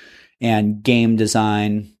world and game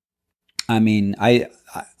design. I mean, I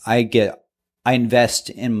invest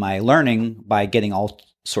in my learning by getting all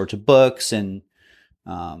sorts of books and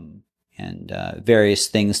various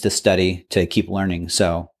things to study to keep learning.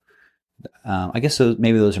 So I guess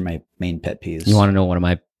maybe those are my main pet peeves. You want to know one of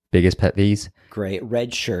my biggest pet peeves? Great.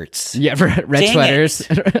 Red shirts. Yeah, red sweaters.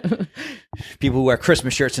 People who wear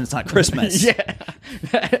Christmas shirts and it's not Christmas. Yeah,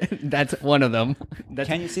 that's one of them.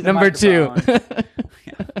 Can you see the number two?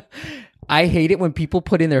 Yeah. I hate it when people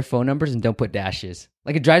put in their phone numbers and don't put dashes.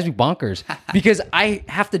 Like it drives me bonkers because I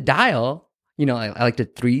have to dial. I like to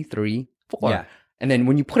 334. Yeah. And then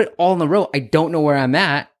when you put it all in a row, I don't know where I'm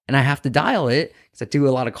at, and I have to dial it because I do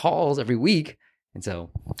a lot of calls every week. And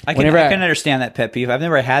so I can understand that pet peeve. I've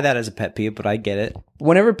never had that as a pet peeve, but I get it.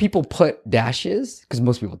 Whenever people put dashes, because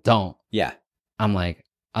most people don't. Yeah. I'm like,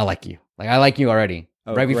 I like you. Like, I like you already.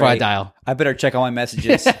 Right before I dial. I better check all my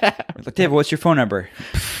messages. Like, David, what's your phone number?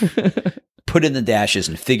 Put in the dashes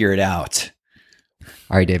and figure it out.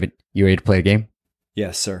 All right, David, you ready to play a game?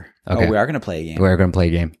 Yes, sir. Okay. Oh, we are going to play a game. We're going to play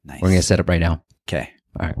a game. Nice. We're going to set up right now. Okay.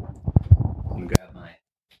 All right. Let me grab my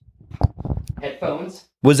headphones.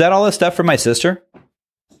 Was that all the stuff for my sister?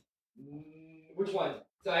 Which one?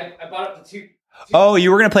 So I bought up the two. Oh,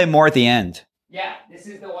 you were going to play more at the end. Yeah, this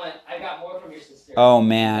is the one. I got more from your sister. Oh,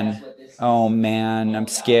 man. Oh, man. I'm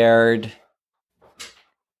scared.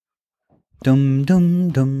 Dum,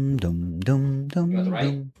 dum, dum, dum, dum, dum. You want the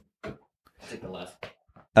right? Dum. Take the left.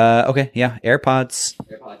 Okay. Yeah. AirPods.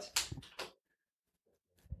 AirPods.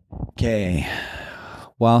 Okay.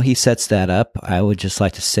 While he sets that up, I would just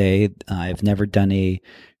like to say I've never done a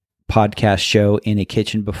podcast show in a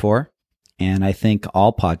kitchen before, and I think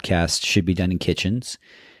all podcasts should be done in kitchens.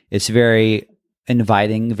 It's very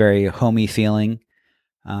inviting, very homey feeling.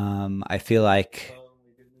 I feel like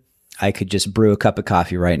I could just brew a cup of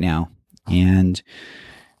coffee right now and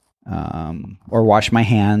or wash my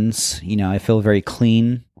hands. You know, I feel very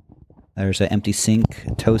clean. There's an empty sink,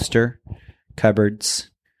 a toaster, cupboards.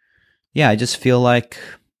 Yeah, I just feel like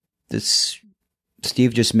this.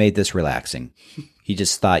 Steve just made this relaxing. He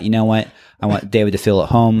just thought, you know what? I want David to feel at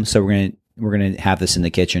home, so we're gonna have this in the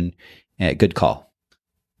kitchen. Good call.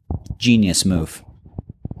 Genius move.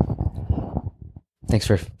 Thanks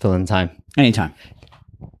for filling the time. Anytime.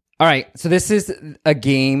 All right. So this is a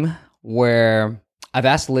game where I've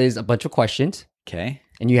asked Liz a bunch of questions, Okay.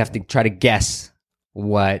 and you have to try to guess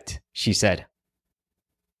what she said.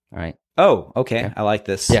 All right. Oh, okay. I like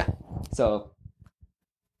this. Yeah. So,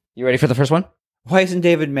 you ready for the first one? Why isn't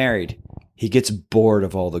David married? He gets bored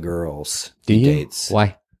of all the girls he dates.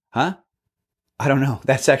 Why? Huh? I don't know.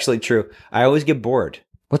 That's actually true. I always get bored.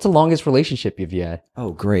 What's the longest relationship you've had?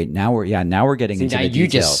 Oh, great. Now we're getting into the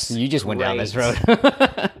details. You just went down this road.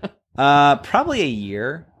 Probably a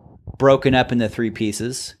year. Broken up into 3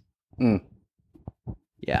 pieces. Mm.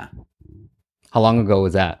 Yeah. How long ago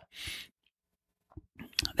was that?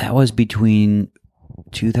 That was between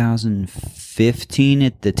 2015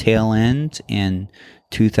 at the tail end and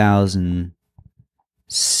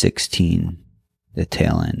 2016 the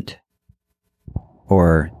tail end.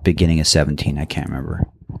 Or beginning of 17, I can't remember.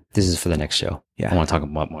 This is for the next show. Yeah. I want to talk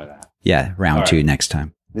about more of that. Yeah, round All 2 right. next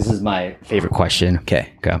time. This is my favorite question.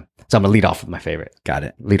 Okay, Okay. So I'm going to lead off with my favorite. got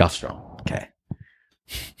it. Lead off strong. Okay.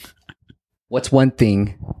 What's one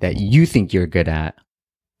thing that you think you're good at,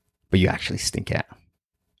 but you actually stink at?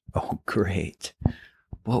 Oh, great.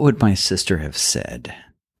 What would my sister have said?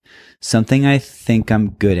 Something I think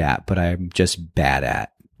I'm good at, but I'm just bad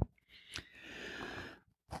at.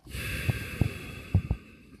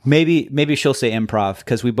 Maybe she'll say improv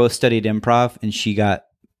because we both studied improv and she got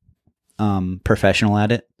professional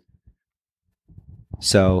at it.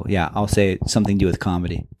 So yeah, I'll say something to do with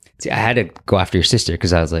comedy. See, I had to go after your sister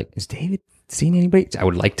because I was like, "Is David seeing anybody?" I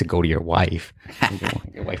would like to go to your wife.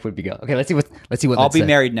 Your wife would be go. Okay, let's see what. I'll be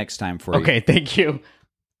married next time for you. Okay, thank you.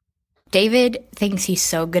 David thinks he's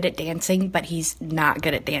so good at dancing, but he's not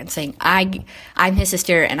good at dancing. I'm his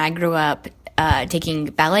sister, and I grew up taking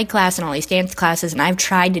ballet class and all these dance classes, and I've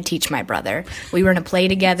tried to teach my brother. We were in a play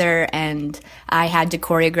together, and I had to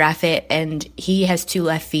choreograph it, and he has 2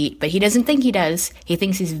 left feet, but he doesn't think he does. He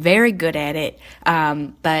thinks he's very good at it,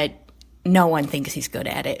 but no one thinks he's good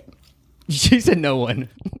at it. She said no one.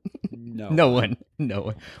 No one.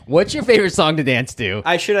 What's your favorite song to dance to?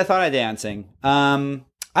 I should have thought of dancing. I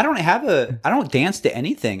don't dance to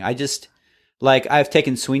anything. I just I've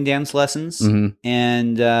taken swing dance lessons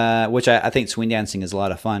and which I think swing dancing is a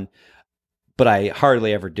lot of fun, but I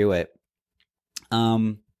hardly ever do it.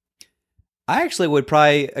 I actually would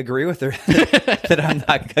probably agree with her that I'm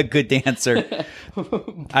not a good dancer.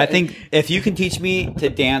 I think if you can teach me to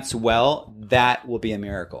dance well, that will be a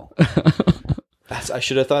miracle. I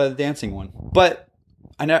should have thought of the dancing one, but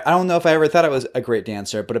I don't know if I ever thought I was a great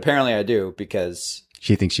dancer, but apparently I do because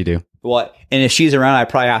She thinks you do. well, and if she's around, I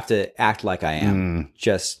probably have to act like I am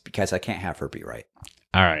just because I can't have her be right.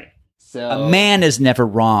 All right. So A man is never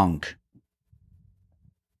wrong.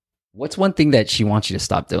 what's one thing that she wants you to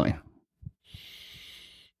stop doing?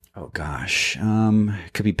 Oh gosh,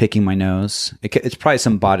 it could be picking my nose. It's probably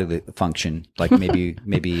some bodily function, like maybe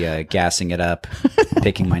gassing it up,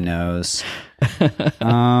 picking my nose.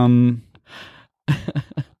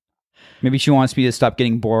 Maybe she wants me to stop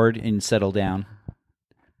getting bored and settle down.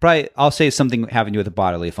 Probably, I'll say something having to do with a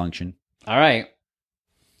bodily function. All right.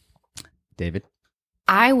 David?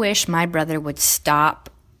 I wish my brother would stop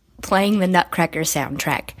playing the Nutcracker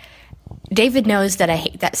soundtrack. David knows that I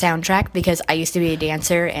hate that soundtrack because I used to be a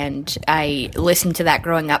dancer and I listened to that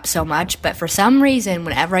growing up so much. But for some reason,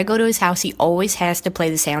 whenever I go to his house, he always has to play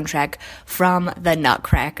the soundtrack from the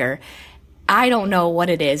Nutcracker. I don't know what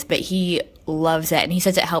it is, but he loves it, and he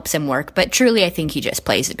says it helps him work. But truly, I think he just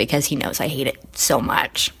plays it because he knows I hate it so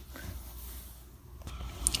much.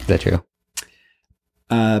 Is that true?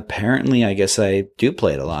 Apparently, I guess I do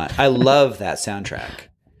play it a lot. I love that soundtrack.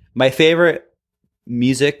 My favorite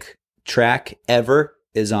music track ever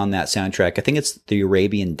is on that soundtrack. I think it's the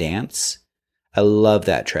Arabian Dance. I love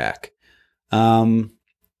that track.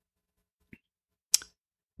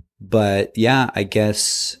 But yeah, I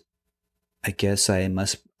guess I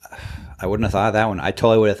wouldn't have thought of that one. I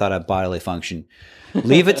totally would have thought of Bodily Function.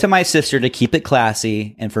 Leave it to my sister to keep it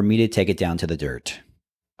classy and for me to take it down to the dirt.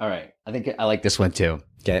 All right. I think I like this one too.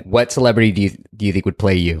 Okay. What celebrity do you think would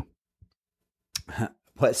play you?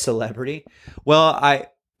 What celebrity? Well, I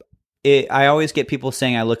always get people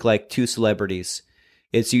saying I look like two celebrities.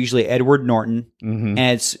 It's usually Edward Norton, and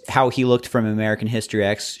it's how he looked from American History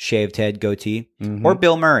X, shaved head, goatee, or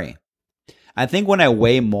Bill Murray. I think when I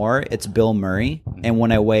weigh more, it's Bill Murray, and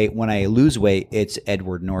when I lose weight, it's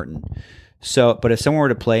Edward Norton. So, but if someone were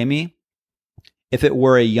to play me, if it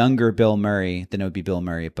were a younger Bill Murray, then it would be Bill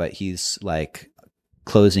Murray. But he's like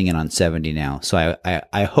closing in on 70 now, so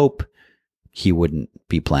I hope he wouldn't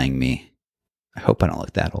be playing me. I hope I don't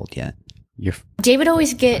look that old yet. David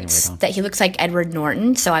always gets that he looks like Edward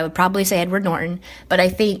Norton, so I would probably say Edward Norton. But I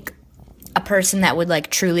think a person that would like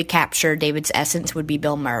truly capture David's essence would be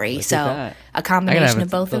Bill Murray. So a combination of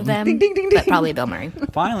both of them, but probably Bill Murray.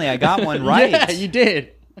 Finally, I got one right. Yeah, you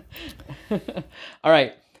did. All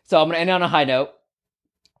right. So I'm going to end on a high note.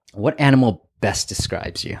 What animal best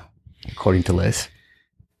describes you, according to Liz?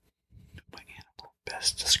 What animal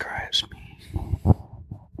best describes me?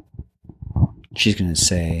 She's going to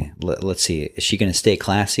say, let's see, is she going to stay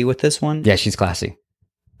classy with this one? Yeah, she's classy.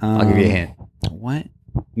 I'll give you a hint. What?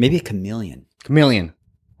 Maybe a chameleon. Chameleon.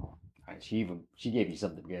 All right, she gave you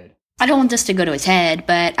something good. I don't want this to go to his head,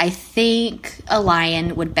 but I think a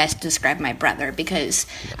lion would best describe my brother because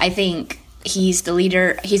I think he's the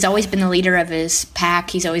leader. He's always been the leader of his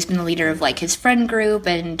pack. He's always been the leader of like his friend group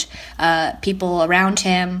and people around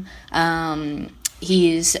him.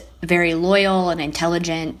 He's very loyal and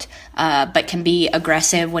intelligent, but can be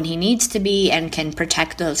aggressive when he needs to be and can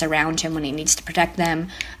protect those around him when he needs to protect them.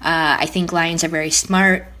 I think lions are very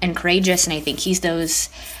smart and courageous, and I think he's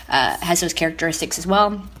has those characteristics as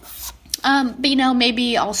well. But,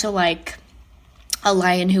 maybe also like a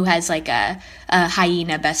lion who has like a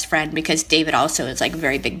hyena best friend because David also is like a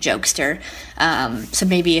very big jokester. So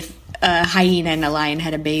maybe if a hyena and a lion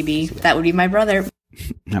had a baby, that would be my brother.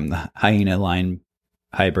 I'm the hyena lion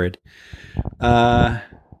hybrid.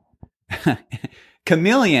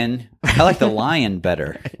 Chameleon. I like the lion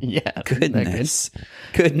better. Yeah. Goodness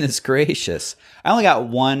gracious. I only got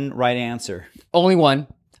one right answer. Only one.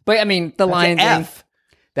 But I mean, the lion F. thing.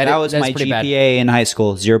 That was my GPA in high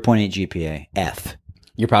school, 0.8 GPA. F.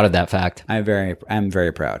 You're proud of that fact. I'm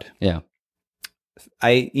very proud. Yeah.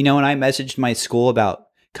 When I messaged my school about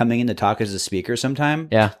coming in to talk as a speaker sometime,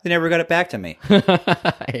 yeah, they never got it back to me.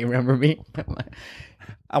 Hey, remember me?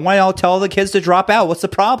 I want to tell the kids to drop out. What's the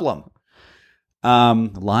problem?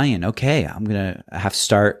 Lion. Okay. I'm going to have to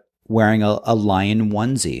start wearing a lion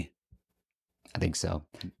onesie. I think so.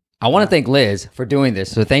 I want to thank Liz for doing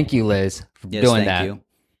this. So thank you, Liz, for doing that. You.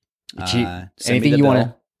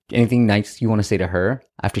 Anything nice you want to say to her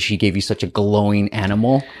after she gave you such a glowing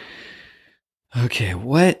animal? Okay,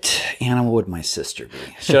 what animal would my sister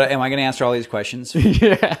be? Am I going to answer all these questions?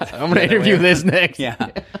 Yeah, I'm going to interview Liz next. Yeah.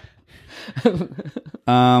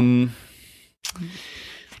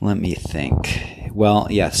 Let me think. Well,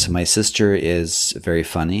 yes, my sister is very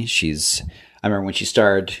funny. I remember when she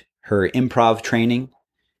started her improv training,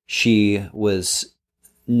 she was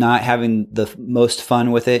not having the most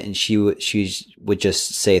fun with it, and she would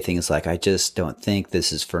just say things like, "I just don't think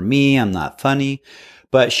this is for me. I'm not funny."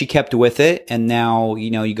 But she kept with it, and now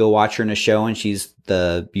you go watch her in a show, and she's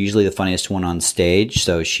usually the funniest one on stage.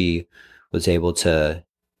 So she was able to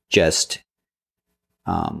just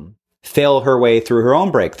fail her way through her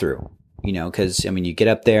own breakthrough. Because you get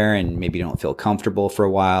up there and maybe you don't feel comfortable for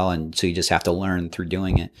a while, and so you just have to learn through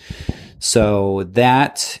doing it. So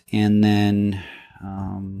that, and then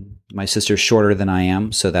my sister's shorter than I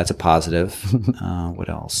am, so that's a positive. What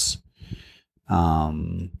else?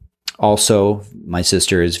 Also, my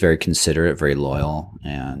sister is very considerate, very loyal,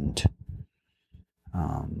 and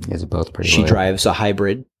you guys are both pretty she loyal. drives a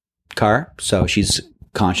hybrid car, so she's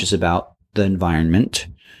conscious about the environment.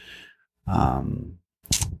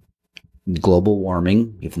 Global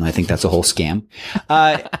warming, even though I think that's a whole scam.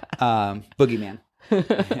 Boogeyman.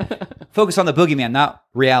 Focus on the boogeyman, not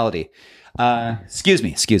reality. Excuse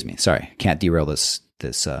me. Sorry, can't derail this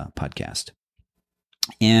podcast.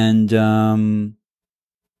 And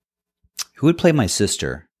Who would play my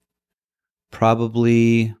sister?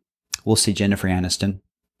 Probably, we'll see Jennifer Aniston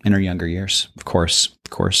in her younger years. Of course.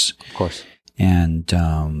 And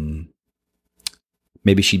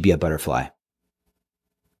maybe she'd be a butterfly.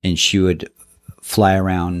 And she would fly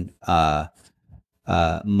around my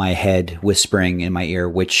head, whispering in my ear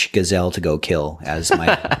which gazelle to go kill as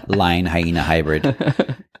my lion hyena hybrid.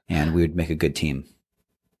 And we would make a good team.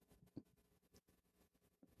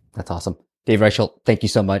 That's awesome. Dave Reichelt, thank you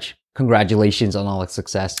so much. Congratulations on all the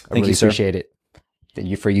success. I really appreciate it. Thank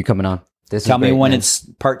you for you coming on. Tell me when it's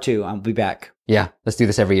part 2. I'll be back. Yeah, let's do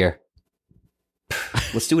this every year.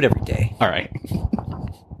 Let's do it every day. All right.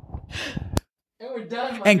 And we're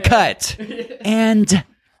done. And cut. And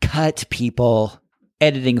cut, people.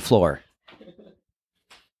 Editing floor.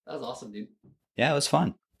 That was awesome, dude. Yeah, it was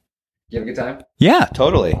fun. You have a good time? Yeah,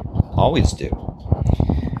 totally. Always do.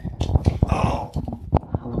 Oh,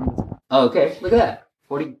 okay. Look at that.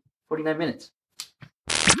 49 minutes.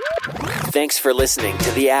 Thanks for listening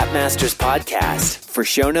to the App Masters podcast. For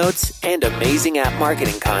show notes and amazing app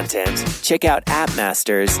marketing content, check out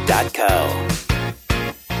appmasters.co.